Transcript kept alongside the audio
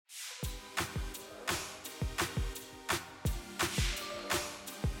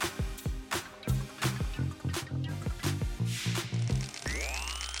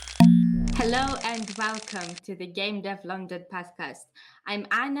Hello and welcome to the Game Dev London podcast. I'm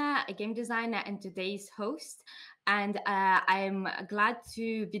Anna, a game designer and today's host, and I'm glad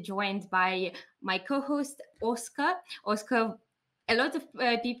to be joined by my co-host Oscar. Oscar, a lot of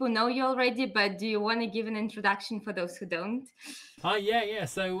people know you already, but do you want to give an introduction for those who don't? Yeah.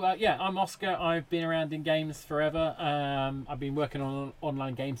 So, I'm Oscar. I've been around in games forever. I've been working on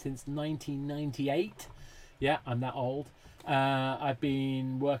online games since 1998. Yeah, I'm that old. I've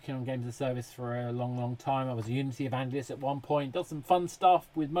been working on games as a service for a long time. I was a Unity evangelist at one point. Done some fun stuff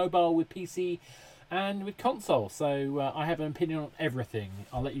with mobile, with PC, and with console. So I have an opinion on everything.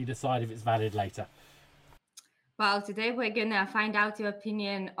 I'll let you decide if it's valid later. Well, today we're going to find out your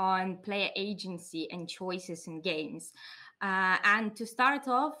opinion on player agency and choices in games. And to start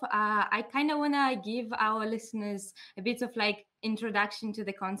off, I kind of want to give our listeners a bit of introduction to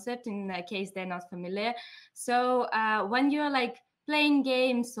the concept in case they're not familiar. So when you're playing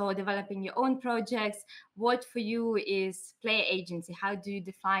games or developing your own projects, what for you is player agency? How do you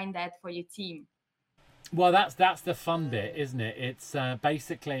define that for your team? Well, that's the fun bit, isn't it? It's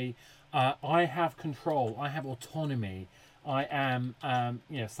basically I have control, I have autonomy. I am,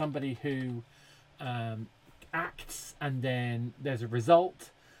 somebody who acts, and then there's a result,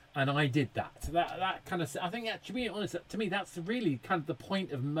 and I did that. So that kind of, I think, to be honest, to me, that's really kind of the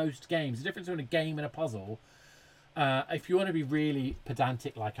point of most games. The difference between a game and a puzzle. If you want to be really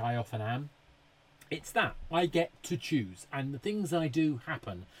pedantic, like I often am, it's that I get to choose, and the things I do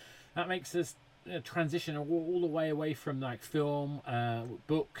happen. That makes us transition all the way away from like film,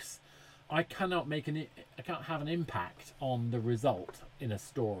 books. I can't have an impact on the result in a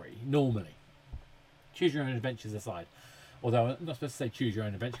story normally. Choose your own adventures aside, although I'm not supposed to say choose your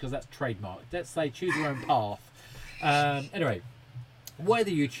own adventure because that's trademarked. Let's say choose your own path. Anyway, whether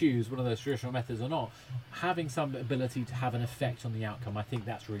you choose one of those traditional methods or not, having some ability to have an effect on the outcome, I think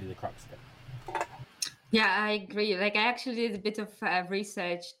that's really the crux of it. Yeah, I agree. I actually did a bit of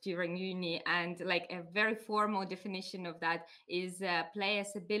research during uni, and a very formal definition of that is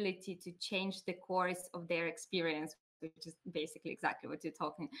players' ability to change the course of their experience, which is basically exactly what you're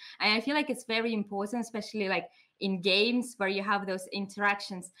talking. And I feel like it's very important, especially in games where you have those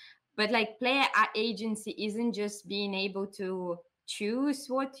interactions. But player agency isn't just being able to choose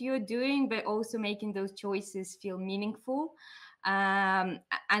what you're doing, but also making those choices feel meaningful. And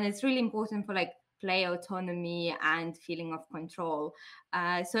it's really important for player autonomy and feeling of control.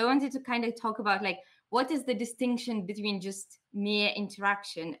 So I wanted to kind of talk about what is the distinction between just mere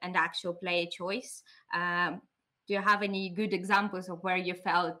interaction and actual player choice? Do you have any good examples of where you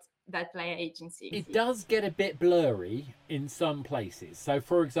felt that player agency? It does get a bit blurry in some places. So,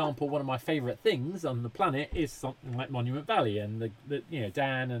 for example, one of my favourite things on the planet is something like Monument Valley, and the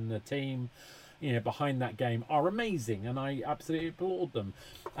Dan and the team behind that game are amazing, and I absolutely applaud them.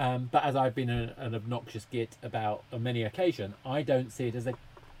 But as I've been an obnoxious git about on many occasions, I don't see it as a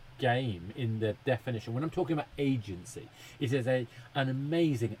game in the definition. When I'm talking about agency, it is an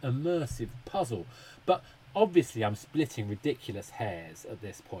amazing, immersive puzzle. But obviously, I'm splitting ridiculous hairs at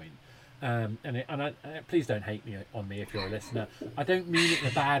this point. Please don't hate me on me if you're a listener. I don't mean it in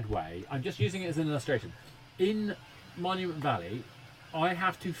a bad way. I'm just using it as an illustration. In Monument Valley, I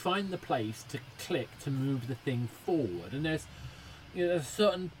have to find the place to click to move the thing forward, and there's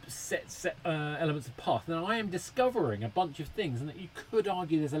certain set elements of path. Now I am discovering a bunch of things, and that you could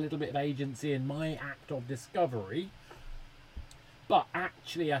argue there's a little bit of agency in my act of discovery. But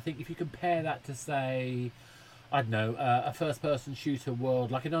actually, I think if you compare that to, say, I don't know, a first-person shooter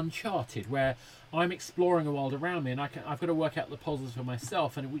world like an Uncharted, where I'm exploring a world around me, and I've got to work out the puzzles for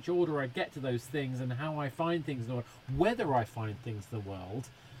myself, and in which order I get to those things, and how I find things in the world, whether I find things in the world,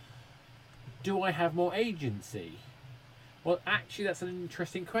 do I have more agency? Well, actually, that's an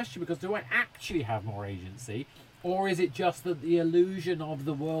interesting question, because do I actually have more agency, or is it just that the illusion of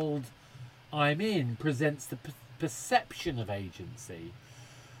the world I'm in presents the perception of agency?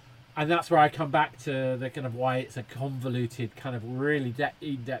 And that's where I come back to the kind of why it's a convoluted, kind of really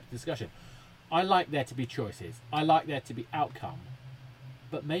in-depth discussion. I like there to be choices. I like there to be outcome.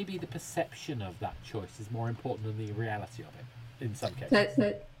 But maybe the perception of that choice is more important than the reality of it in some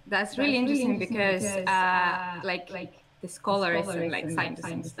cases. That's really interesting because the scholars and scientists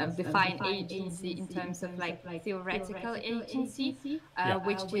and stuff define agency in terms of theoretical agency,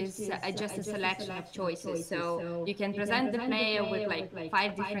 which is just a selection of choices. So you can present the player with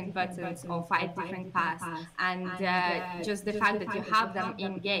 5 different buttons or 5 different paths, and just the fact that you have them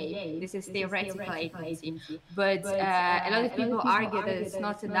in game, this is theoretical agency. But a lot of people argue that it's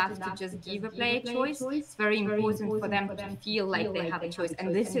not enough to just give a player choice. It's very important for them to feel like they have a choice,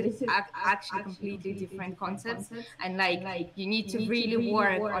 and this is actually completely different concepts. And like you need to really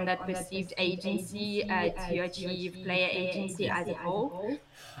work on that perceived agency to achieve player agency as a whole.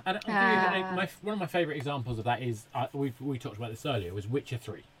 And I'll give you one of my favourite examples of that is we talked about this earlier, was Witcher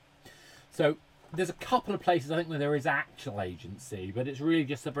 3. So there's a couple of places I think where there is actual agency, but it's really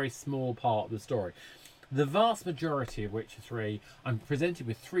just a very small part of the story. The vast majority of Witcher 3, I'm presented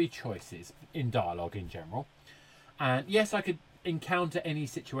with 3 choices in dialogue in general. And yes, I could encounter any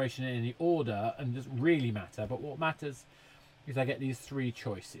situation in any order and it doesn't really matter, but what matters is I get these 3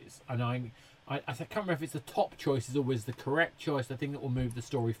 choices. And I can't remember if it's the top choice is always the correct choice, the thing that will move the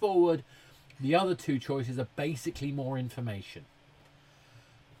story forward. The other 2 choices are basically more information.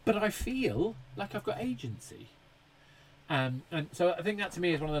 But I feel like I've got agency. And so I think that to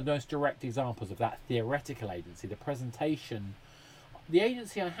me is one of the most direct examples of that theoretical agency, the presentation. The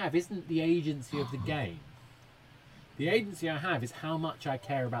agency I have isn't the agency of the game. The agency I have is how much I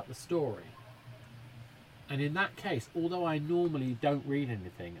care about the story. And in that case, although I normally don't read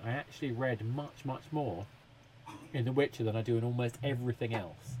anything, I actually read much, much more in The Witcher than I do in almost everything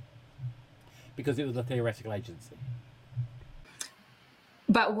else. Because it was a theoretical agency.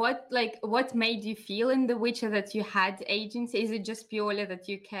 But what made you feel in The Witcher that you had agency? Is it just purely that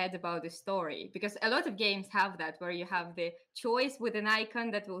you cared about the story? Because a lot of games have that, where you have the choice with an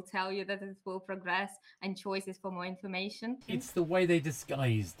icon that will tell you that it will progress and choices for more information. It's the way they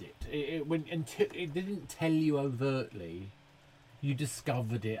disguised it. It didn't tell you overtly. You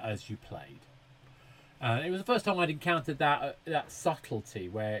discovered it as you played. It was the first time I'd encountered that subtlety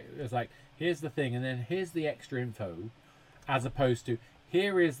where it was like, here's the thing, and then here's the extra info, as opposed to,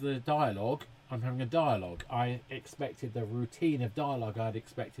 here is the dialogue. I'm having a dialogue. I expected the routine of dialogue I'd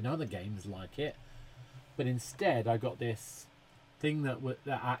expect in other games like it, but instead I got this thing that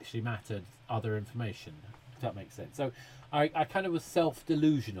actually mattered, other information, if that makes sense. So I kind of was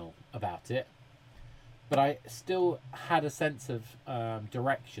self-delusional about it, but I still had a sense of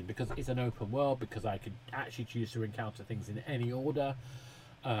direction because it's an open world, because I could actually choose to encounter things in any order.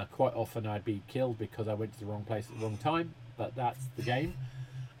 Quite often I'd be killed because I went to the wrong place at the wrong time, but that's the game.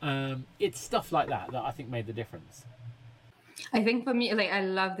 It's stuff like that I think made the difference. I think for me, I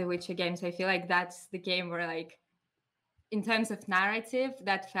love the Witcher games. I feel like that's the game where, in terms of narrative,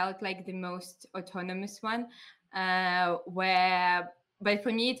 that felt like the most autonomous one. But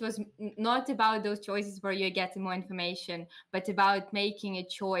for me, it was not about those choices where you're getting more information, but about making a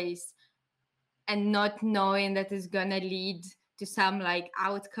choice and not knowing that it's gonna lead to some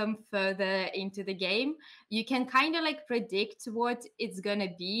outcome further into the game. You can kind of predict what it's gonna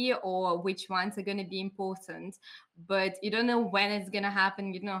be or which ones are gonna be important, but you don't know when it's gonna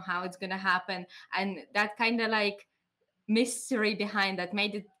happen, you don't know how it's gonna happen. And that kind of mystery behind that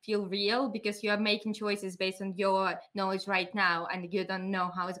made it feel real, because you are making choices based on your knowledge right now and you don't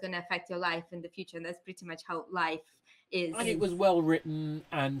know how it's going to affect your life in the future. And that's pretty much how life is. And it was well written,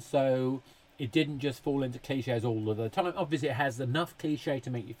 and so it didn't just fall into cliches all of the time. Obviously it has enough cliche to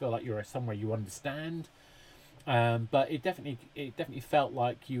make you feel like you're somewhere you understand, but it definitely felt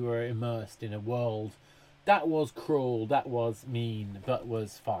like you were immersed in a world that was cruel, that was mean, but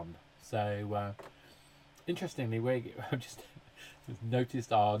was fun. So interestingly, I've just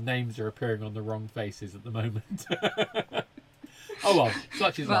noticed our names are appearing on the wrong faces at the moment. Oh well,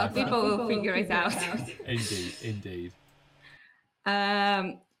 such is life. Well, people will figure it out. Indeed.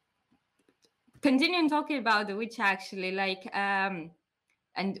 Continuing talking about The Witcher, actually, and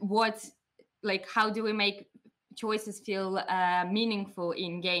what, how do we make choices feel meaningful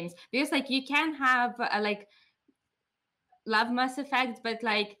in games? Because you can have love Mass Effect, but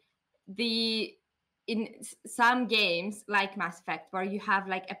in some games like Mass Effect, where you have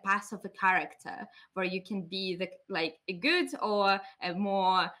a pass of a character, where you can be a good or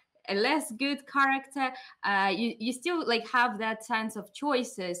a less good character, you still have that sense of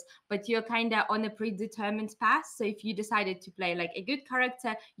choices, but you're kind of on a predetermined path. So if you decided to play a good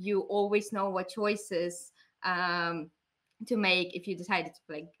character, you always know what choices to make. If you decided to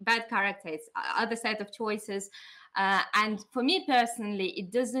play bad character, it's other set of choices. And for me personally,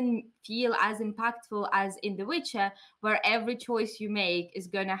 it doesn't feel as impactful as in The Witcher, where every choice you make is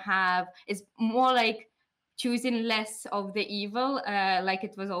more like choosing less of the evil, like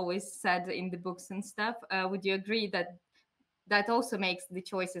it was always said in the books and stuff. Would you agree that also makes the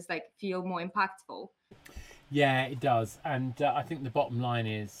choices feel more impactful? Yeah, it does. And I think the bottom line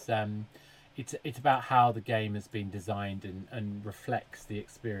is it's about how the game has been designed and reflects the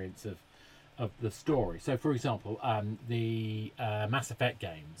experience of the story. So for example, the Mass Effect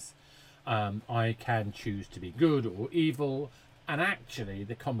games, I can choose to be good or evil, and actually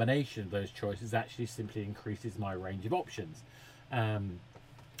the combination of those choices actually simply increases my range of options.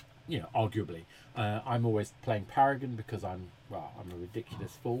 arguably. I'm always playing Paragon because I'm a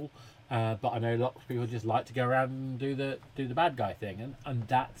ridiculous fool. But I know lots of people just like to go around and do the bad guy thing, and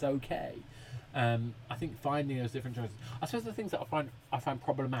that's okay. I think finding those different choices. I suppose the things that I find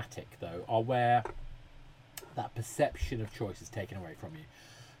problematic though are where that perception of choice is taken away from you.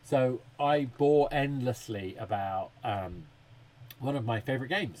 So I bore endlessly about one of my favourite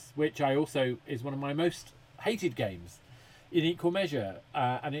games, which I also is one of my most hated games in equal measure,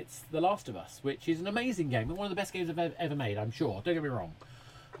 and it's The Last of Us, which is an amazing game and one of the best games I've ever made, I'm sure, don't get me wrong.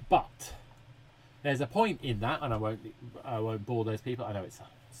 But there's a point in that, and I won't bore those people. I know it's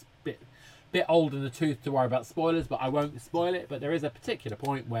a bit old in the tooth to worry about spoilers, but I won't spoil it. But there is a particular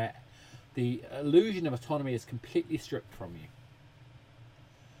point where the illusion of autonomy is completely stripped from you.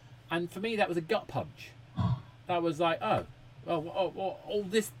 And for me, that was a gut punch. That was like,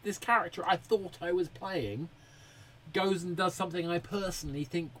 this character I thought I was playing goes and does something I personally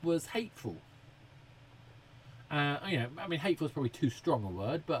think was hateful. Hateful is probably too strong a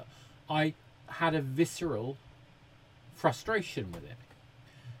word, but I had a visceral frustration with it.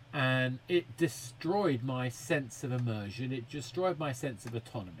 And it destroyed my sense of immersion, it destroyed my sense of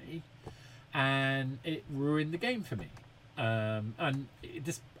autonomy, and it ruined the game for me. And it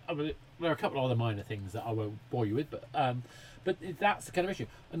just, there are a couple of other minor things that I won't bore you with, but that's the kind of issue.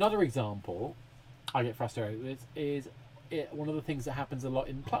 Another example I get frustrated with is one of the things that happens a lot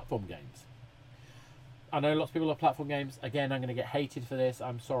in platform games. I know lots of people love platform games. Again, I'm going to get hated for this.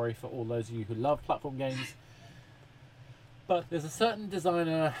 I'm sorry for all those of you who love platform games. But there's a certain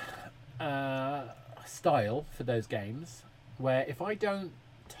designer style for those games where if I don't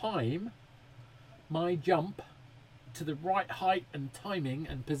time my jump to the right height and timing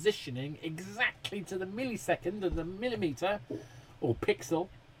and positioning exactly to the millisecond and the millimeter or pixel,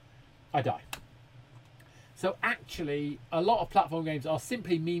 I die. So actually, a lot of platform games are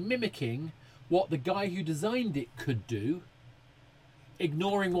simply me mimicking what the guy who designed it could do,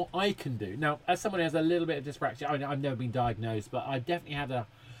 ignoring what I can do. Now, as someone who has a little bit of dyspraxia, I've never been diagnosed, but I definitely have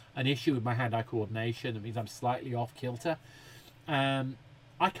an issue with my hand-eye coordination. That means I'm slightly off kilter. I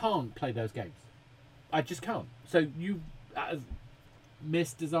can't play those games. I just can't. So you, as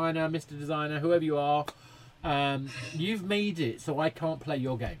Miss Designer, Mr. Designer, whoever you are, you've made it so I can't play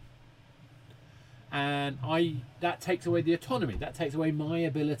your game. And that takes away the autonomy. That takes away my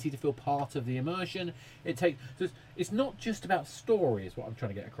ability to feel part of the immersion. It's not just about story, is what I'm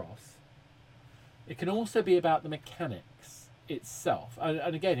trying to get across. It can also be about the mechanics itself.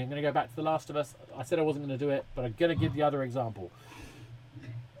 And again, I'm going to go back to The Last of Us. I said I wasn't going to do it, but I'm going to give the other example.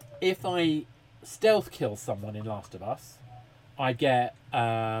 If I stealth kill someone in Last of Us, I get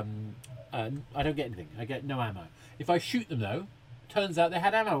I don't get anything. I get no ammo. If I shoot them though, turns out they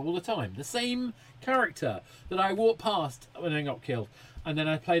had ammo all the time. The same character that I walked past when I got killed, and then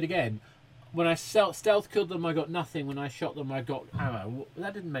I played again. When I stealth killed them, I got nothing. When I shot them, I got ammo.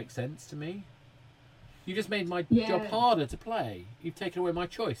 That didn't make sense to me. You just made my job harder to play. You've taken away my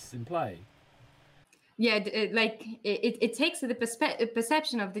choice in play. Yeah, it takes the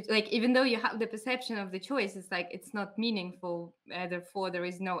perception of the, like, even though you have the perception of the choice, it's like it's not meaningful. Therefore, there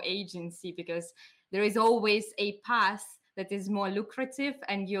is no agency because there is always a path that is more lucrative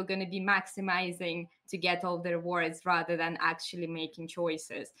and you're going to be maximizing to get all the rewards rather than actually making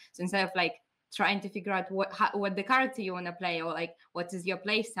choices. So instead of like trying to figure out what the character you want to play or like what is your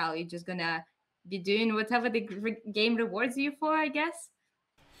play style, you're just going to be doing whatever the game rewards you for, I guess.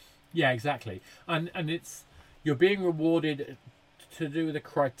 Yeah, exactly. And it's, you're being rewarded to do the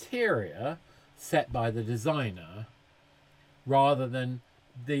criteria set by the designer rather than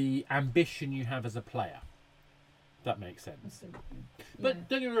the ambition you have as a player. That makes sense. But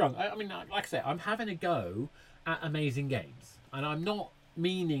don't get me wrong. I mean, like I say, I'm having a go at amazing games, and I'm not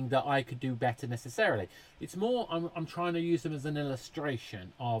meaning that I could do better necessarily. It's more I'm trying to use them as an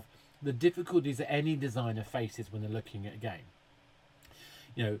illustration of the difficulties that any designer faces when they're looking at a game.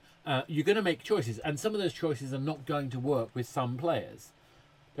 You know, you're going to make choices, and some of those choices are not going to work with some players.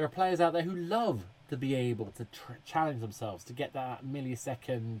 There are players out there who love to be able to challenge themselves to get that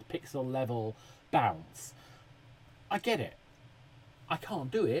millisecond pixel level bounce. I get it. I can't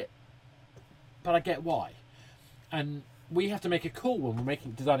do it, but I get why. And we have to make a call when we're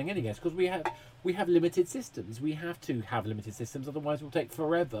designing any games, because we have limited systems. We have to have limited systems, otherwise we'll take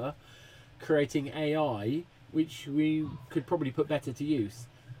forever creating AI, which we could probably put better to use.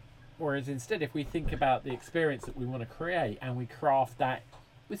 Whereas instead, if we think about the experience that we want to create and we craft that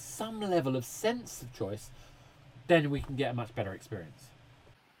with some level of sense of choice, then we can get a much better experience.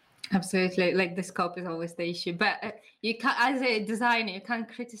 Absolutely, like the scope is always the issue, but you can't, as a designer, you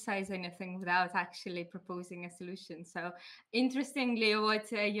can't criticize anything without actually proposing a solution. So, interestingly, what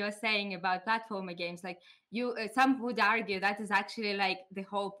you're saying about platformer games, like some would argue that is actually like the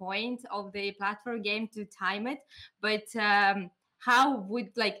whole point of the platform game to time it. But how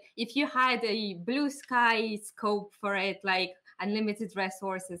would, like, if you had a blue sky scope for it, like unlimited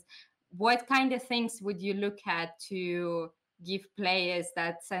resources, what kind of things would you look at to give players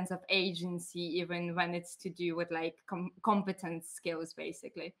that sense of agency, even when it's to do with like competence skills,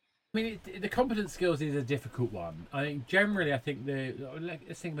 basically? I mean, the competence skills is a difficult one. I think generally, I think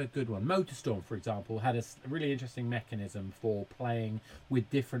let's think of a good one. Motorstorm, for example, had a really interesting mechanism for playing with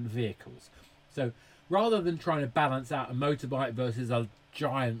different vehicles. So rather than trying to balance out a motorbike versus a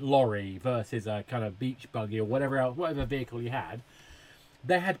giant lorry versus a kind of beach buggy or whatever vehicle you had,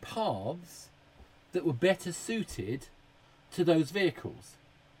 they had paths that were better suited to those vehicles.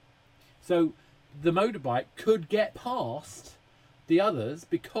 So the motorbike could get past the others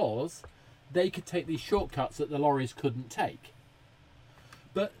because they could take these shortcuts that the lorries couldn't take.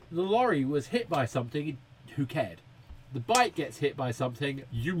 But the lorry was hit by something, who cared? The bike gets hit by something,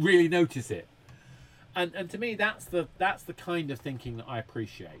 you really notice it. And to me, that's the kind of thinking that I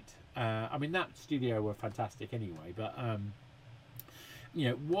appreciate. I mean, that studio were fantastic anyway, but you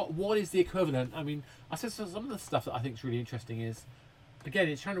know, what is the equivalent? I mean, I suppose some of the stuff that I think is really interesting is, again,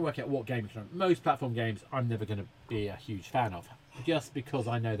 it's trying to work out what game. Most platform games I'm never going to be a huge fan of, just because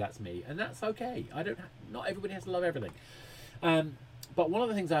I know that's me, and that's okay. Not everybody has to love everything. But one of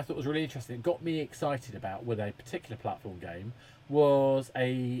the things I thought was really interesting, that got me excited about with a particular platform game, was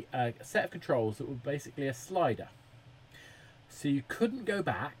a set of controls that were basically a slider. So you couldn't go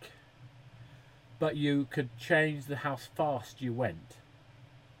back, but you could change how fast you went.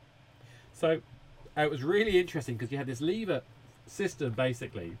 So it was really interesting because you had this lever system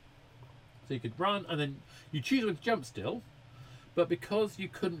basically. So you could run and then you choose when to jump still, but because you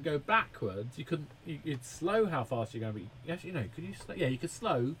couldn't go backwards, you'd slow how fast you're going. But you could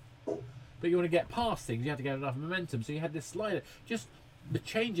slow, but you want to get past things, you have to get enough momentum. So you had this slider. Just the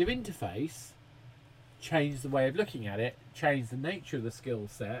change of interface changed the way of looking at it, changed the nature of the skill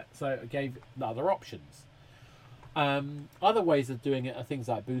set, so it gave the other options. Other ways of doing it are things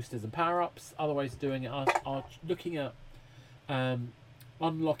like boosters and power-ups. Other ways of doing it are looking at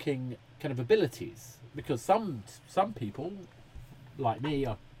unlocking kind of abilities, because some people, like me,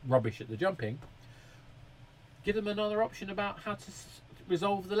 are rubbish at the jumping. Give them another option about how to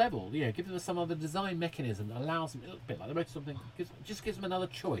resolve the level. Yeah, give them some other design mechanism that allows them, a little bit like the motor something, just gives them another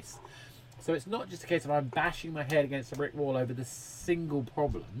choice. So it's not just a case of I'm bashing my head against a brick wall over the single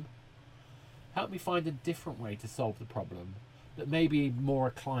problem. Help me find a different way to solve the problem that may be more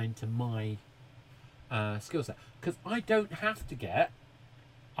inclined to my skill set. Because I don't have to get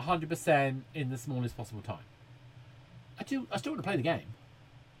 100% in the smallest possible time. I still want to play the game,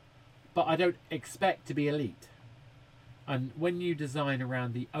 but I don't expect to be elite. And when you design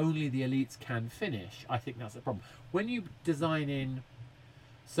around only the elites can finish, I think that's a problem. When you design in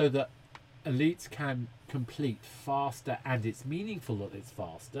so that elites can complete faster, and it's meaningful that it's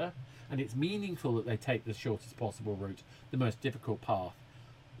faster, and it's meaningful that they take the shortest possible route, the most difficult path,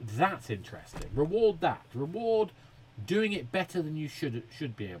 that's interesting. Reward that. Reward doing it better than you should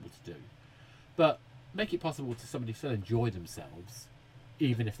be able to do. But make it possible to somebody to still enjoy themselves,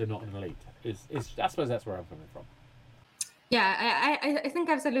 even if they're not an elite. I suppose that's where I'm coming from. Yeah, I think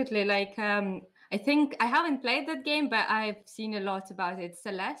absolutely. Like, I think I haven't played that game, but I've seen a lot about it.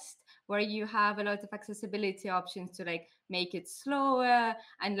 Celeste, where you have a lot of accessibility options to like make it slower,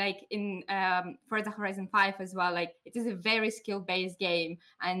 and like in Forza Horizon 5 as well. Like, it is a very skill-based game,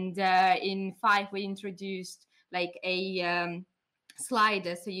 and in 5 we introduced like a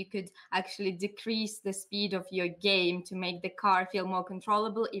slider, so you could actually decrease the speed of your game to make the car feel more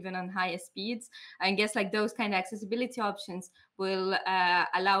controllable even on higher speeds. I guess like those kind of accessibility options will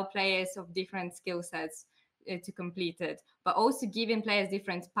allow players of different skill sets to complete it, but also giving players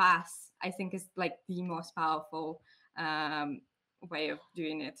different paths, I think, is like the most powerful way of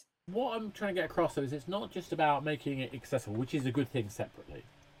doing it. What I'm trying to get across though is it's not just about making it accessible, which is a good thing separately.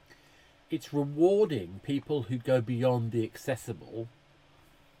 It's rewarding people who go beyond the accessible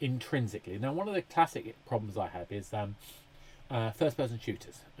intrinsically. Now, one of the classic problems I have is first-person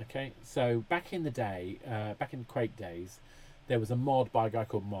shooters. Okay, so back in the day, back in the Quake days, there was a mod by a guy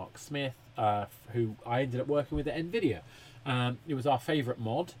called Mark Smith, who I ended up working with at NVIDIA. It was our favourite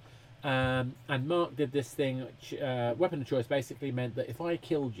mod, and Mark did this thing, which, weapon of choice basically meant that if I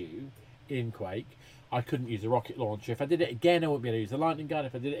killed you in Quake, I couldn't use a rocket launcher. If I did it again, I wouldn't be able to use a lightning gun.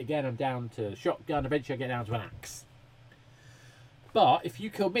 If I did it again, I'm down to shotgun. Eventually I get down to an axe. But if you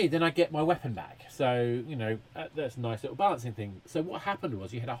kill me, then I get my weapon back. So, you know, that's a nice little balancing thing. So what happened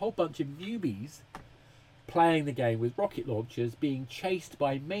was you had a whole bunch of newbies playing the game with rocket launchers being chased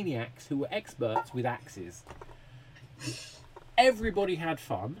by maniacs who were experts with axes. Everybody had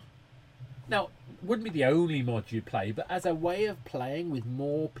fun. Now, it wouldn't be the only mod you'd play, but as a way of playing with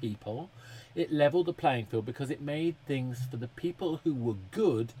more people, it leveled the playing field because it made things for the people who were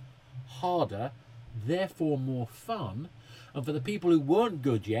good harder, therefore more fun, and for the people who weren't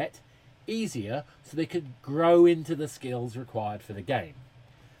good yet, easier, so they could grow into the skills required for the game.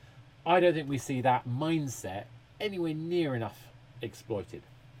 I don't think we see that mindset anywhere near enough exploited.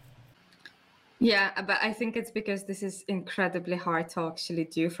 Yeah, but I think it's because this is incredibly hard to actually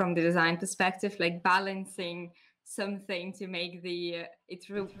do from the design perspective, like balancing something to make it's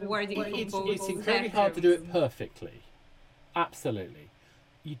rewarding for both. It's incredibly hard to do it perfectly. Absolutely.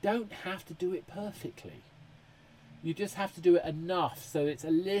 You don't have to do it perfectly. You just have to do it enough so it's a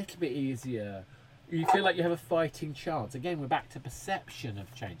little bit easier. You feel like you have a fighting chance. Again, we're back to perception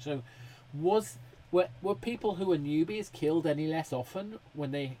of change. So were people who were newbies killed any less often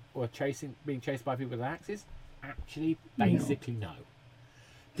when they were being chased by people with axes? Actually, basically no.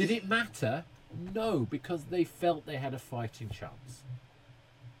 Did it matter? No, because they felt they had a fighting chance.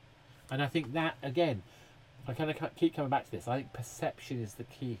 And I think that, again, I kind of keep coming back to this. I think perception is the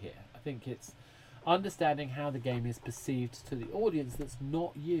key here. I think it's understanding how the game is perceived to the audience that's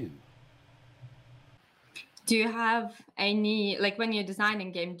not you. Do you have any, like when you're designing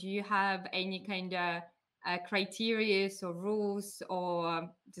a game, do you have any kind of criteria or rules or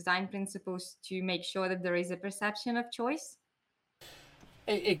design principles to make sure that there is a perception of choice?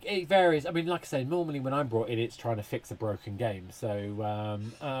 It varies. I mean, like I say, normally when I'm brought in, it's trying to fix a broken game. So, I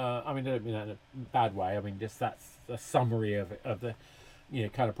mean, I don't mean that in a bad way. I mean, just that's a summary of the, you know,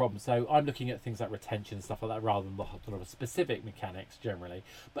 kind of problem. So I'm looking at things like retention and stuff like that rather than the sort of specific mechanics generally.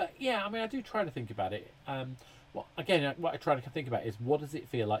 But yeah, I mean, I do try to think about it. What I try to think about is what does it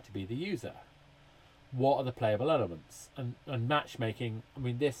feel like to be the user? What are the playable elements? And matchmaking, I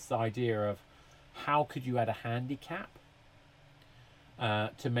mean, this idea of how could you add a handicap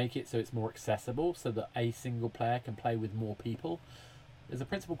to make it so it's more accessible so that a single player can play with more people. There's a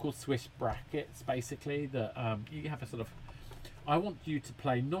principle called Swiss brackets, basically, that you have a sort of, I want you to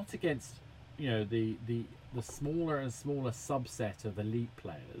play not against, you know, the smaller and smaller subset of elite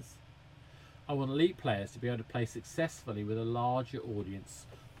players. I want elite players to be able to play successfully with a larger audience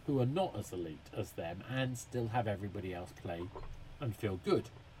who are not as elite as them and still have everybody else play and feel good.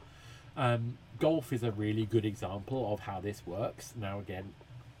 Golf is a really good example of how this works. Now, again,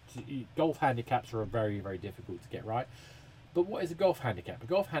 golf handicaps are very, very difficult to get right. But what is a golf handicap? A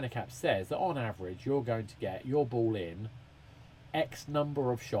golf handicap says that on average, you're going to get your ball in X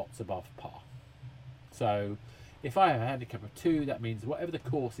number of shots above par. So if I have a handicap of 2, that means whatever the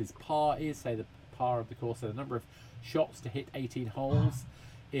course's par is, say the par of the course, so the number of shots to hit 18 holes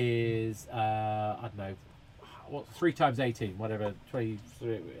is, I don't know, what, 3 times 18, whatever,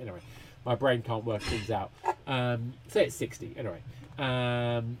 23, anyway, my brain can't work things out. Say it's 60, anyway.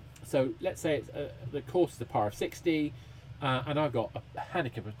 So let's say it's, the course is a par of 60, and I've got a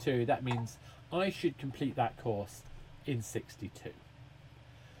handicap of 2, that means I should complete that course in 62.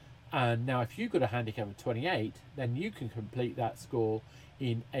 And now if you've got a handicap of 28, then you can complete that score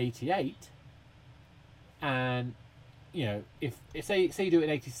in 88. And, you know, if say you do it in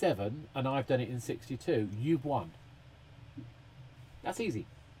 87 and I've done it in 62, you've won. That's easy.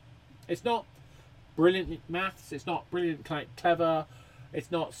 It's not brilliant maths, it's not brilliant, clever, it's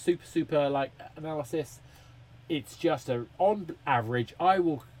not super like analysis. It's just on average, I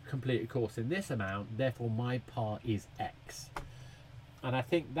will complete a course in this amount, therefore my par is X. And I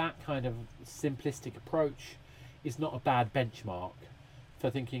think that kind of simplistic approach is not a bad benchmark for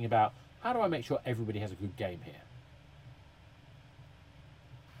thinking about how do I make sure everybody has a good game here.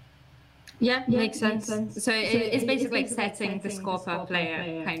 Yeah, makes sense. So it's basically like setting the score per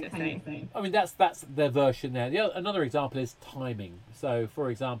player kind of thing. I mean, that's the version there. Another example is timing. So, for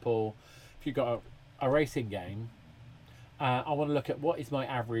example, if you've got a racing game, I want to look at what is my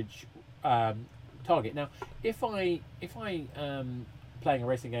average target. Now, if I playing a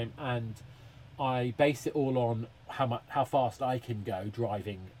racing game and I base it all on how fast I can go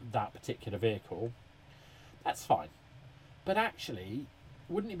driving that particular vehicle, that's fine. But actually,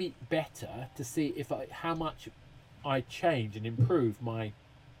 wouldn't it be better to see how much I change and improve my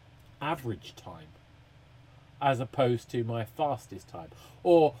average time as opposed to my fastest time?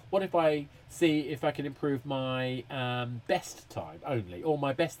 Or what if I see if I can improve my best time only, or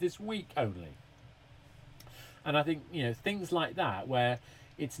my best this week only? And I think, you know, things like that, where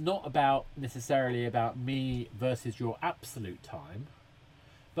it's not about necessarily about me versus your absolute time,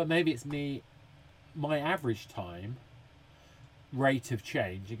 but maybe it's my average time rate of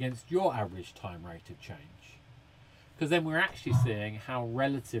change against your average time rate of change. Because then we're actually seeing how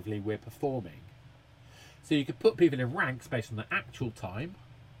relatively we're performing. So you could put people in ranks based on their actual time,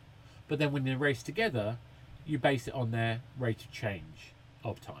 but then when they race together, you base it on their rate of change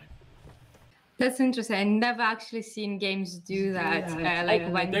of time. That's interesting. I've never actually seen games do that.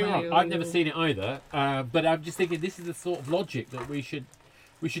 I've never seen it either, but I'm just thinking this is the sort of logic that we should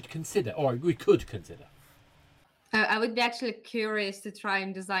consider, or we could consider. I would be actually curious to try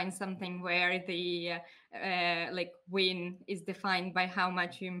and design something where the win is defined by how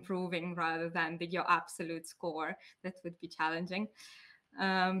much you're improving rather than your absolute score. That would be challenging.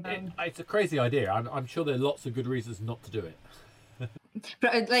 It's a crazy idea. I'm sure there are lots of good reasons not to do it.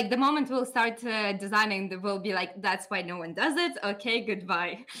 But like the moment we'll start designing, we'll be like, that's why no one does it. Okay,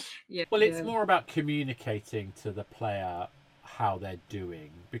 goodbye. Yeah. Well, it's more about communicating to the player how they're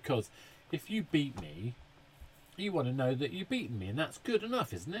doing, because if you beat me, you want to know that you've beaten me, and that's good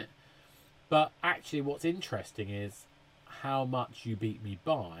enough, isn't it? But actually what's interesting is how much you beat me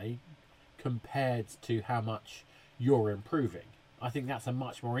by compared to how much you're improving. I think that's a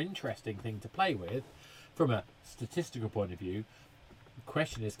much more interesting thing to play with from a statistical point of view. The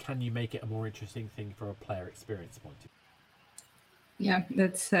question is, can you make it a more interesting thing from a player experience point of view? Yeah,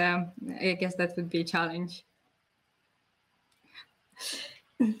 that's I guess that would be a challenge.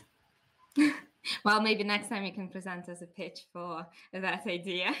 Well, maybe next time you can present us a pitch for that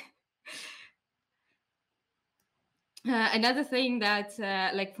idea. Another thing that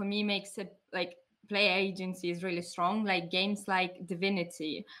like for me makes it like player agency is really strong, like games like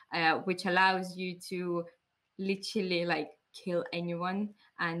Divinity, which allows you to literally like kill anyone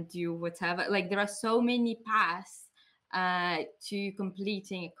and do whatever. Like there are so many paths to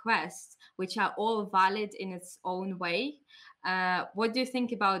completing a quest, which are all valid in its own way. What do you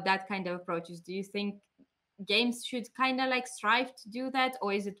think about that kind of approaches? Do you think games should kind of like strive to do that,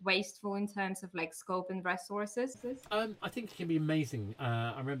 or is it wasteful in terms of like scope and resources? I think it can be amazing.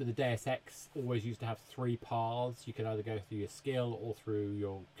 I remember the Deus Ex always used to have 3 paths. You could either go through your skill, or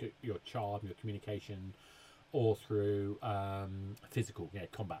through your charm, your communication, or through physical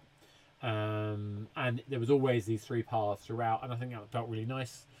combat. And there was always these 3 paths throughout, and I think that felt really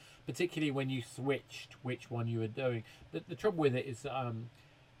nice, particularly when you switched which one you were doing. The trouble with it is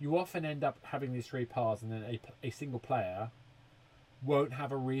you often end up having these 3 paths, and then a single player won't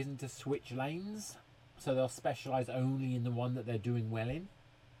have a reason to switch lanes, so they'll specialize only in the one that they're doing well in.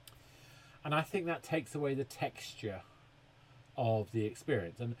 And I think that takes away the texture of the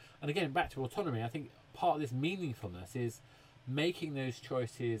experience. And again, back to autonomy, I think part of this meaningfulness is making those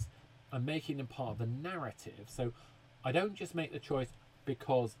choices and making them part of the narrative. So I don't just make the choice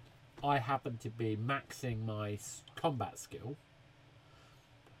because I happen to be maxing my combat skill.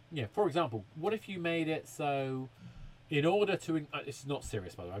 Yeah, for example, what if you made it so in order to... this is not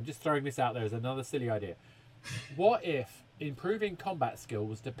serious, by the way. I'm just throwing this out there as another silly idea. What if improving combat skill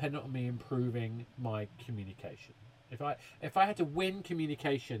was dependent on me improving my communication? If I had to win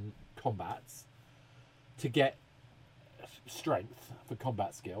communication combats to get strength for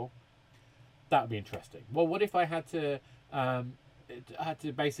combat skill, that would be interesting. Well, what if I had to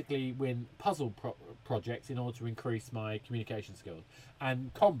basically win puzzle projects in order to increase my communication skills,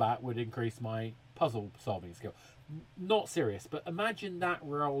 and combat would increase my puzzle solving skill? Not serious, but imagine that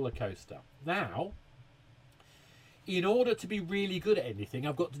roller coaster. Now, in order to be really good at anything,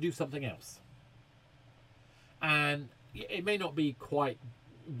 I've got to do something else, and it may not be quite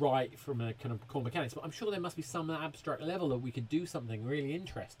right from a kind of core mechanics, but I'm sure there must be some abstract level that we could do something really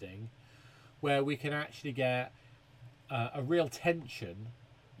interesting where we can actually get a real tension.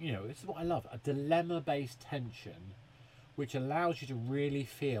 This is what I love, a dilemma-based tension which allows you to really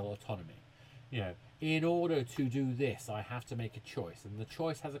feel autonomy. In order to do this, I have to make a choice, and the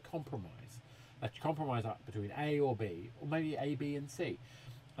choice has a compromise between A or B, or maybe A, B, and C.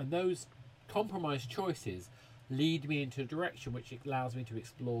 And those compromise choices lead me into a direction which allows me to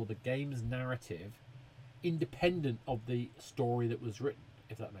explore the game's narrative independent of the story that was written,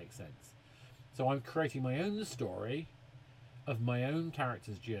 if that makes sense. So I'm creating my own story of my own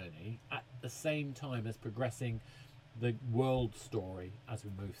character's journey at the same time as progressing the world story as we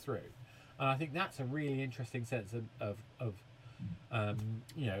move through. And I think that's a really interesting sense of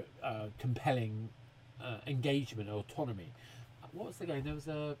compelling engagement and autonomy. What was the game? There was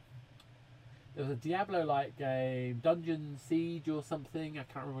a Diablo-like game, Dungeon Siege or something, I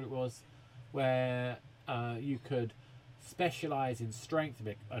can't remember what it was, where you could specialize in strength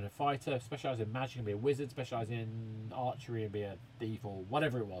and a fighter, specialize in magic and be a wizard, specialize in archery and be a thief or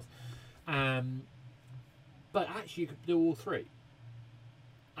whatever it was. But actually, you could do all three.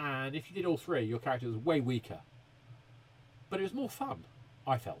 And if you did all three, your character was way weaker. But it was more fun,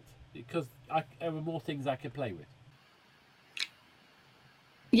 I felt, because there were more things I could play with.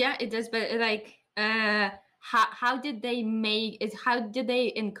 Yeah, it does. But like, how did they make it? How did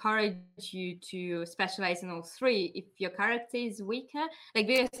they encourage you to specialize in all three if your character is weaker? Like,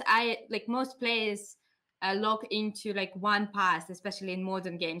 because most players lock into like one path, especially in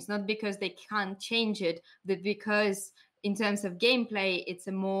modern games, not because they can't change it, but because in terms of gameplay, it's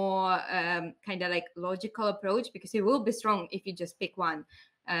a more kind of like logical approach, because you will be strong if you just pick one.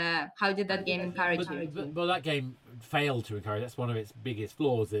 How did that game encourage you? Well, that game failed to encourage. That's one of its biggest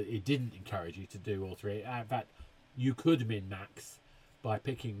flaws, that it didn't encourage you to do all three. In fact, you could min-max by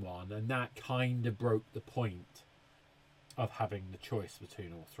picking one, and that kind of broke the point of having the choice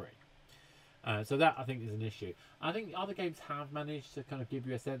between all three. So that, I think, is an issue. I think other games have managed to kind of give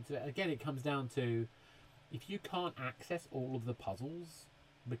you a sense of it. Again, it comes down to, if you can't access all of the puzzles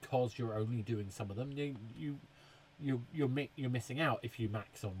because you're only doing some of them, you're missing out if you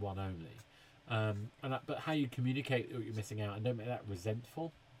max on one only. But how you communicate what you're missing out and don't make that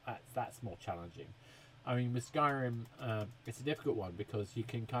resentful, that's more challenging. I mean, with Skyrim, it's a difficult one because you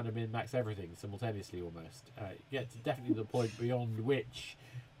can kind of min-max everything simultaneously almost. You get to definitely the point beyond which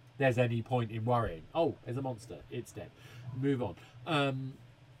there's any point in worrying. Oh, there's a monster. It's dead. Move on.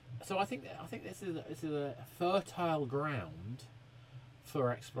 So I think this is a fertile ground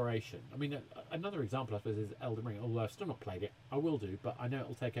for exploration. I mean, another example, I suppose, is Elden Ring. Although I've still not played it, I will do, but I know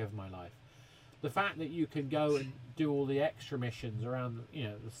it'll take over my life. The fact that you can go and do all the extra missions around,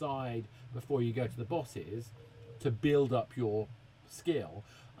 the side before you go to the bosses to build up your skill,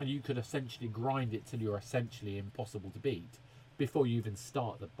 and you could essentially grind it till you're essentially impossible to beat before you even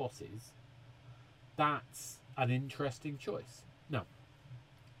start the bosses. That's an interesting choice. Now,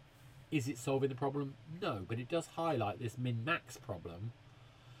 is it solving the problem? No, but it does highlight this min-max problem,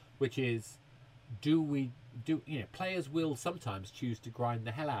 which is, players will sometimes choose to grind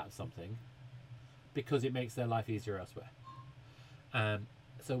the hell out of something because it makes their life easier elsewhere.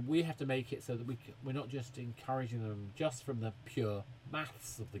 So we have to make it so that we're not just encouraging them just from the pure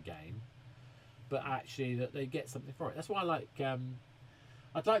maths of the game, but actually that they get something for it. That's why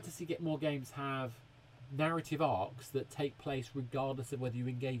I'd like to see more games have narrative arcs that take place regardless of whether you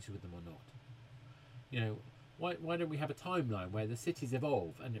engage with them or not. Why don't we have a timeline where the cities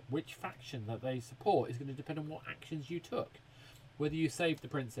evolve, and which faction that they support is going to depend on what actions you took, whether you saved the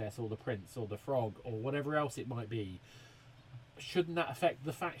princess or the prince or the frog or whatever else it might be. Shouldn't that affect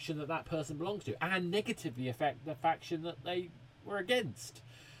the faction that person belongs to, and negatively affect the faction that they were against?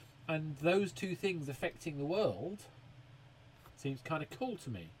 And those two things affecting the world seems kind of cool to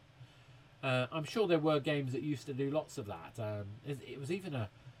me. I'm sure there were games that used to do lots of that. It was even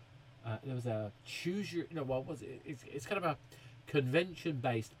there was a choose your, what was it? It's kind of a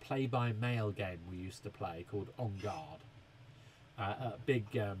convention-based play-by-mail game we used to play called On Guard. Big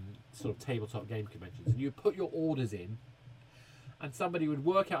sort of tabletop game conventions. And you put your orders in, and somebody would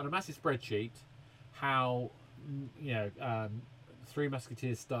work out on a massive spreadsheet how Three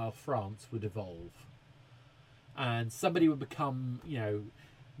Musketeers style France would evolve, and somebody would become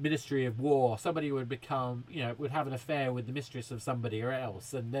Ministry of War. Somebody would become would have an affair with the mistress of somebody or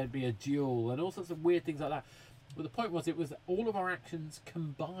else, and there'd be a duel and all sorts of weird things like that. But the point was, it was all of our actions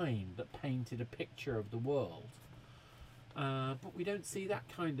combined that painted a picture of the world. But we don't see that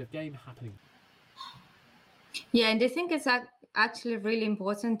kind of game happening. Yeah, and I think it's actually really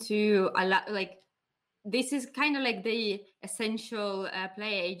important to allow, this is kind of like the essential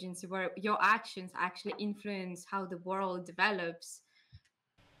player agency, where your actions actually influence how the world develops.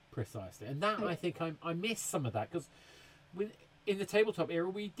 Precisely, and that I think I miss some of that, because in the tabletop era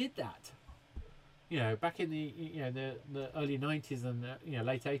we did that. Back in the the early 90s and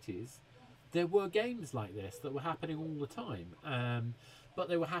late 80s, there were games like this that were happening all the time. But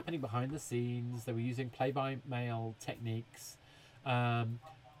they were happening behind the scenes. They were using play-by-mail techniques. I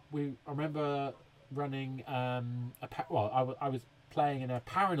remember running I was playing in a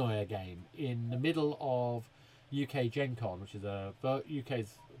Paranoia game in the middle of UK Gen Con, which is a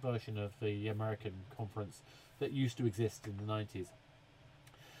UK's version of the American conference that used to exist in the 90s.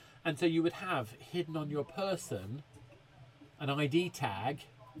 And so you would have hidden on your person an ID tag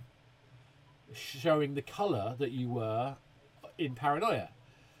showing the colour that you were in Paranoia,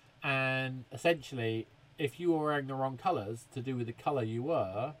 and essentially if you were wearing the wrong colours to do with the colour you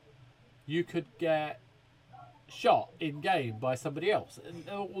were, you could get shot in game by somebody else, and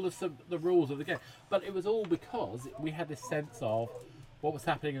all the rules of the game. But it was all because we had this sense of what was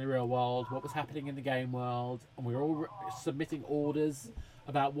happening in the real world, what was happening in the game world, and we were all submitting orders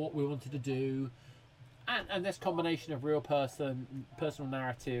about what we wanted to do, and this combination of real personal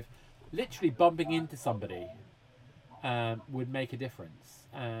narrative, literally bumping into somebody, would make a difference.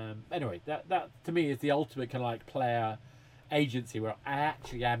 Anyway, that to me is the ultimate kind of like player agency, where I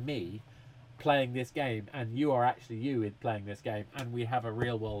actually am me playing this game, and you are actually you in playing this game, and we have a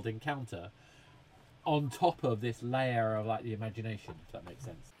real world encounter on top of this layer of like the imagination, if that makes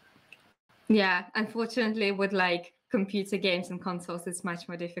sense. Yeah, unfortunately, with like computer games and consoles, it's much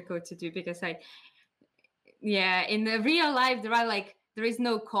more difficult to do because, like, yeah, in the real life, there is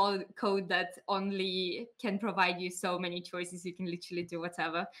no code that only can provide you so many choices. You can literally do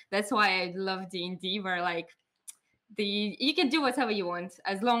whatever. That's why I love D&D, where like you can do whatever you want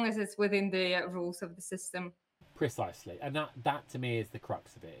as long as it's within the rules of the system. Precisely, and that to me is the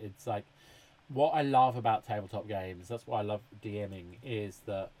crux of it. It's like what I love about tabletop games. That's why I love DMing, is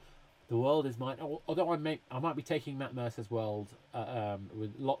that the world is mine. Although I might be taking Matt Mercer's world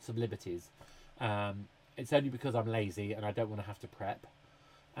with lots of liberties. It's only because I'm lazy and I don't want to have to prep.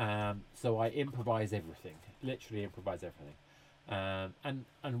 So I improvise everything, literally improvise everything.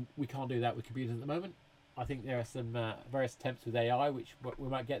 And we can't do that with computers at the moment. I think there are some various attempts with AI, which we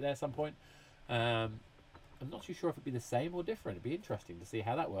might get there at some point. I'm not too sure if it'd be the same or different. It'd be interesting to see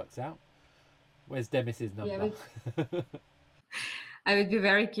how that works out. Where's Demis's number? Yeah, I would be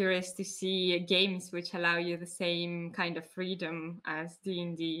very curious to see games which allow you the same kind of freedom as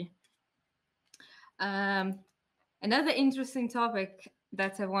D&D. Another interesting topic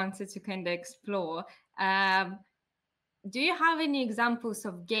that I wanted to kind of explore. Do you have any examples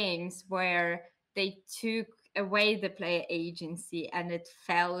of games where they took away the player agency and it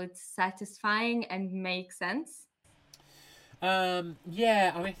felt satisfying and make sense?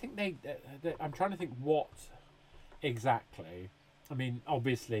 Yeah, I mean, I think I'm trying to think what exactly. I mean,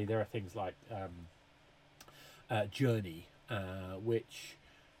 obviously there are things like Journey, which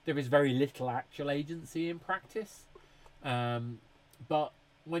there is very little actual agency in practice. But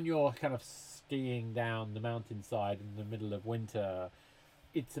when you're kind of skiing down the mountainside in the middle of winter,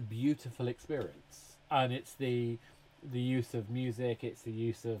 it's a beautiful experience, and it's the use of music, it's the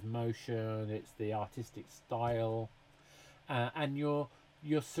use of motion, it's the artistic style, and you're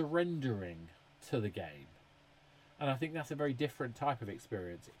surrendering to the game, and I think that's a very different type of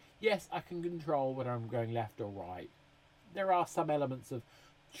experience. Yes, I can control whether I'm going left or right. There are some elements of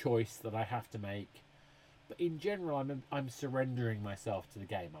choice that I have to make, but in general, I'm surrendering myself to the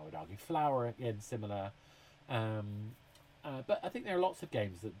game, I would argue. Flower, again, similar. But I think there are lots of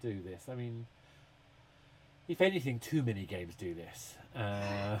games that do this. I mean, if anything, too many games do this.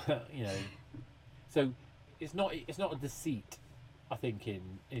 You know, so it's not a deceit, I think,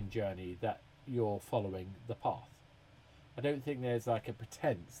 in Journey that you're following the path. I don't think there's like a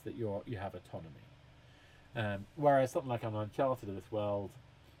pretense that you have autonomy. Whereas something like an Uncharted of this world,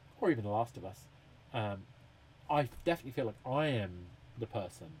 or even The Last of Us, I definitely feel like I am the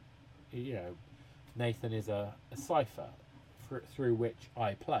person. You know, Nathan is a cipher through which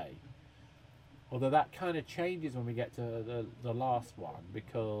I play. Although that kind of changes when we get to the last one,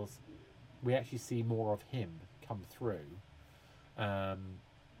 because we actually see more of him come through.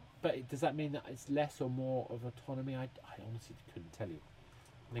 But does that mean that it's less or more of autonomy? I honestly couldn't tell you.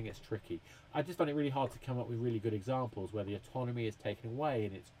 I think it's tricky. I just find it really hard to come up with really good examples where the autonomy is taken away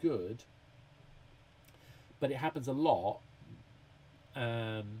and it's good. But it happens a lot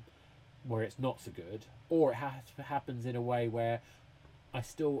where it's not so good, or it happens in a way where I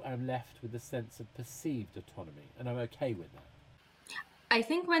still am left with a sense of perceived autonomy, and I'm okay with that. I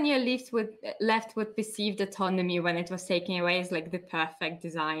think when you're left with perceived autonomy when it was taken away is like the perfect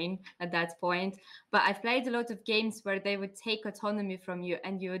design at that point. But I've played a lot of games where they would take autonomy from you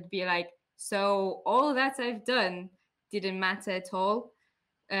and you would be like, so all that I've done didn't matter at all.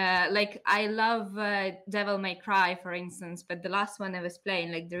 Like I love Devil May Cry, for instance, but the last one I was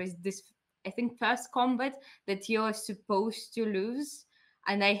playing, like there is this, I think, first combat that you're supposed to lose.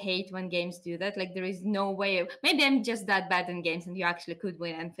 And I hate when games do that. Like there is no way. Maybe I'm just that bad in games, and you actually could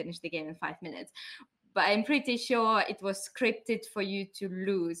win and finish the game in 5 minutes. But I'm pretty sure it was scripted for you to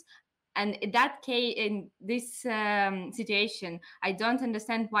lose. And in that case, in this situation, I don't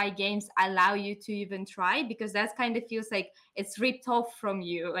understand why games allow you to even try, because that kind of feels like it's ripped off from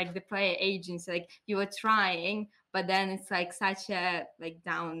you, like the player agency. Like you were trying, but then it's like such a like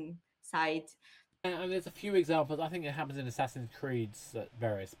downside. And there's a few examples. I think it happens in Assassin's Creed at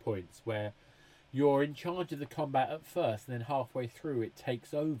various points where you're in charge of the combat at first, and then halfway through it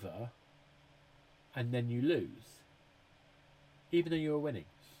takes over, and then you lose, even though you were winning.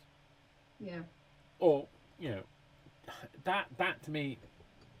 Yeah. Or, you know, that to me,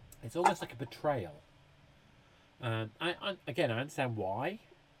 it's almost like a betrayal. Again, I understand why.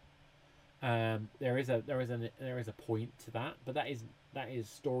 There is a point to that, but that is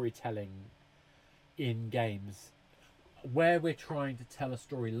storytelling in games where we're trying to tell a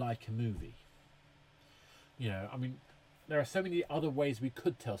story like a movie. You know, I mean, there are so many other ways we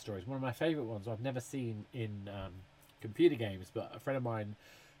could tell stories. One of my favourite ones I've never seen in computer games, but a friend of mine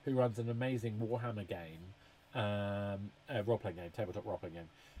who runs an amazing Warhammer game, a role-playing game, tabletop role-playing game.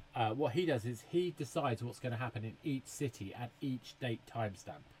 What he does is he decides what's going to happen in each city at each date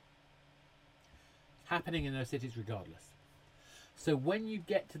timestamp. Happening in those cities regardless. So when you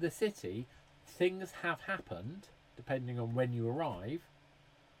get to the city, things have happened depending on when you arrive,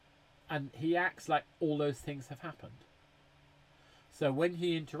 and he acts like all those things have happened. So when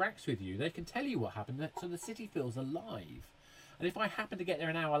he interacts with you, they can tell you what happened, so the city feels alive. And if I happen to get there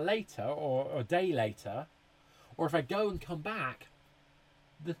an hour later or a day later, or if I go and come back,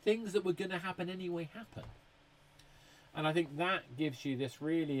 the things that were going to happen anyway happen. And I think that gives you this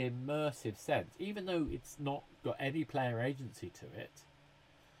really immersive sense. Even though it's not got any player agency to it,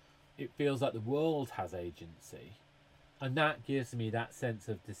 it feels like the world has agency. And that gives me that sense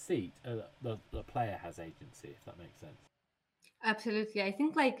of deceit. The player has agency, if that makes sense. Absolutely. I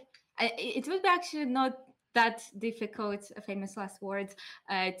think like it would be actually not that difficult, famous last words,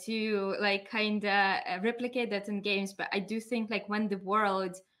 to like kind of replicate that in games. But I do think like when the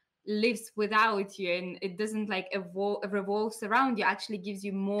world lives without you and it doesn't like revolves around you, actually gives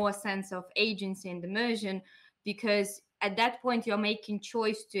you more sense of agency and immersion, because at that point you're making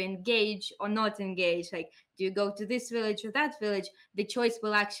choice to engage or not engage. Like, do you go to this village or that village? The choice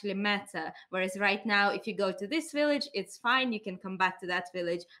will actually matter. Whereas right now, if you go to this village, it's fine. You can come back to that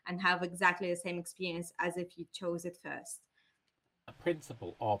village and have exactly the same experience as if you chose it first. A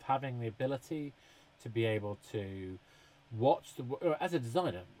principle of having the ability to be able to watch as a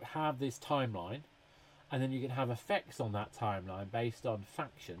designer, have this timeline, and then you can have effects on that timeline based on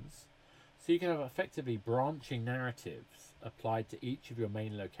factions. So you can have effectively branching narratives applied to each of your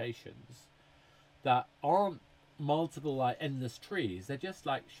main locations that aren't multiple like endless trees. They're just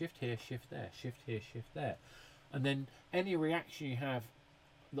like shift here, shift there, shift here, shift there. And then any reaction you have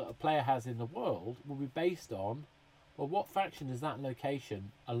that a player has in the world will be based on, well, what faction does that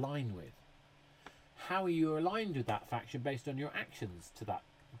location align with? How are you aligned with that faction based on your actions to that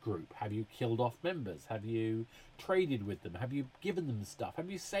group? Have you killed off members? Have you traded with them? Have you given them stuff? Have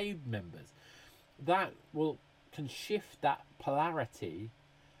you saved members? That can shift that polarity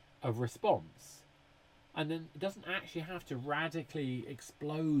of response. And then it doesn't actually have to radically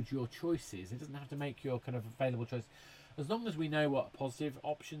explode your choices. It doesn't have to make your kind of available choice. As long as we know what positive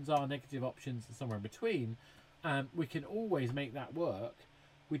options are, negative options, and somewhere in between, we can always make that work.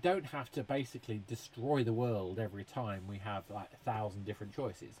 We don't have to basically destroy the world every time we have like 1,000 different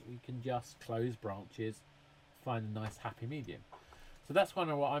choices. We can just close branches, find a nice happy medium. So that's kind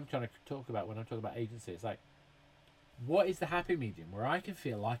of what I'm trying to talk about when I talk about agency. It's like, what is the happy medium where I can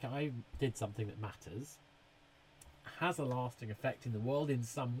feel like I did something that matters, has a lasting effect in the world in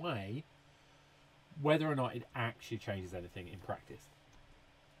some way, whether or not it actually changes anything in practice.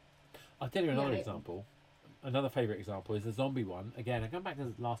 I'll tell you another example. Another favourite example is the zombie one. Again, I come back to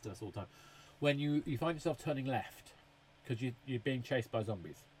The Last of Us all the time. When you find yourself turning left because you're being chased by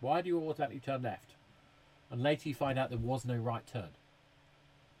zombies. Why do you automatically turn left? And later you find out there was no right turn.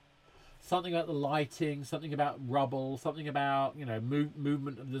 Something about the lighting, something about rubble, something about, you know,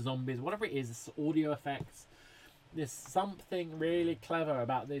 movement of the zombies, whatever it is, audio effects. There's something really clever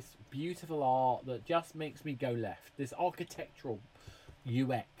about this beautiful art that just makes me go left. This architectural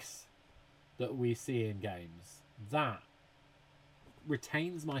UX that we see in games, that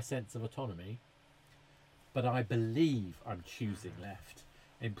retains my sense of autonomy, but I believe I'm choosing left.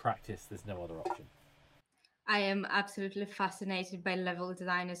 In practice, there's no other option. I am absolutely fascinated by level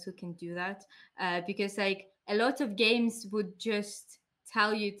designers who can do that, because like a lot of games would just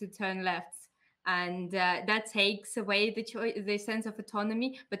tell you to turn left, and that takes away the sense of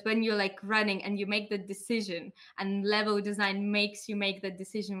autonomy. But when you're like running and you make the decision, and level design makes you make the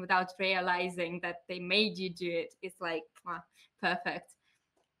decision without realizing that they made you do it, it's like perfect.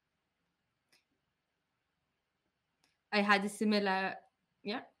 I had a similar,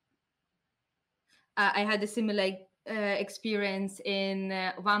 yeah. I had a similar experience in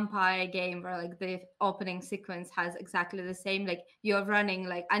vampire game where like the opening sequence has exactly the same. Like you're running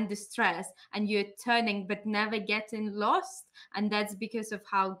like under stress and you're turning but never getting lost, and that's because of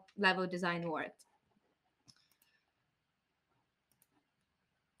how level design worked.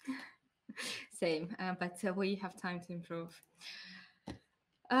 Same, but we have time to improve.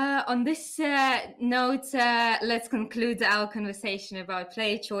 On this note, let's conclude our conversation about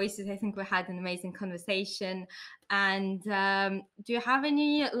player choices. I think we had an amazing conversation. And do you have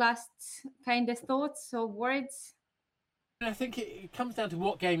any last kind of thoughts or words? I think it comes down to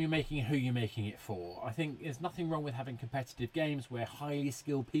what game you're making and who you're making it for. I think there's nothing wrong with having competitive games where highly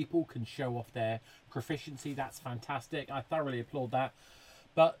skilled people can show off their proficiency. That's fantastic. I thoroughly applaud that.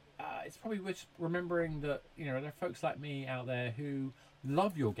 But it's probably worth remembering that, you know, there are folks like me out there who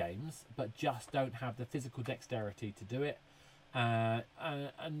love your games but just don't have the physical dexterity to do it. And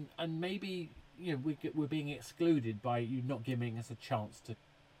maybe, you know, we're being excluded by you not giving us a chance to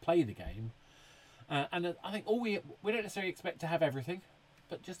play the game. And I think we don't necessarily expect to have everything,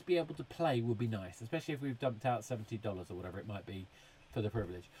 but just to be able to play would be nice, especially if we've dumped out $70 or whatever it might be for the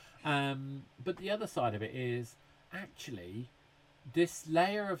privilege. But the other side of it is actually this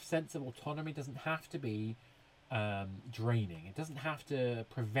layer of sense of autonomy doesn't have to be draining. It doesn't have to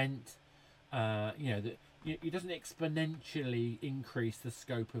prevent, it doesn't exponentially increase the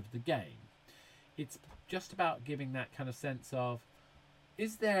scope of the game. It's just about giving that kind of sense of,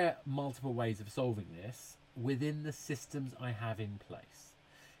 is there multiple ways of solving this within the systems I have in place?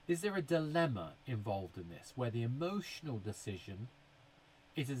 Is there a dilemma involved in this where the emotional decision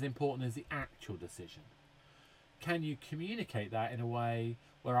is as important as the actual decision? Can you communicate that in a way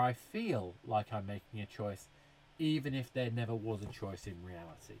where I feel like I'm making a choice, even if there never was a choice in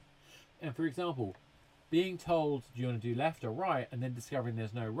reality? And for example, being told, do you want to do left or right, and then discovering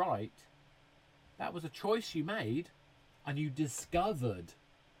there's no right, that was a choice you made, and you discovered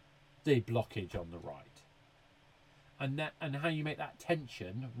the blockage on the right. And how you make that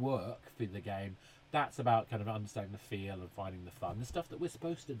tension work for the game, that's about kind of understanding the feel and finding the fun, the stuff that we're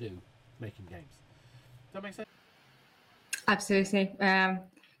supposed to do making games. Does that make sense? Absolutely.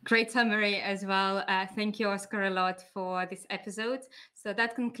 Great summary as well. Thank you, Oscar, a lot for this episode. So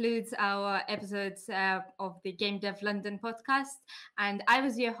that concludes our episodes of the Game Dev London podcast. And I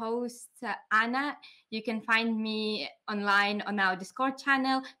was your host, Anna. You can find me online on our Discord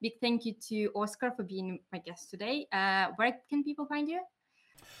channel. Big thank you to Oscar for being my guest today. Where can people find you?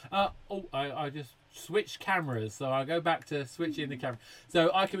 I just switched cameras, so I'll go back to switching the camera.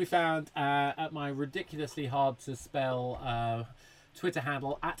 So I can be found at my ridiculously hard to spell Twitter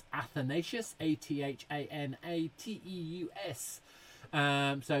handle at Athanasius, ATHANATEUS.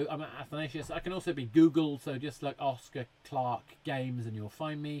 So I'm at Athanasius. I can also be Googled, so just like Oscar Clark Games and you'll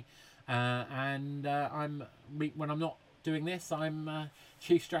find me. When I'm not doing this, I'm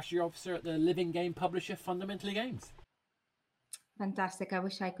Chief Strategy Officer at the living game publisher Fundamentally Games. Fantastic. I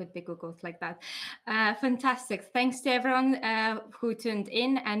wish I could be Googled like that. Fantastic. Thanks to everyone who tuned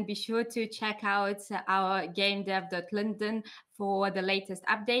in, and be sure to check out our gamedev.london for the latest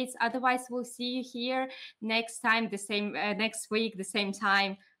updates. Otherwise, we'll see you here next time, next week, the same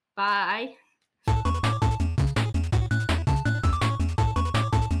time. Bye.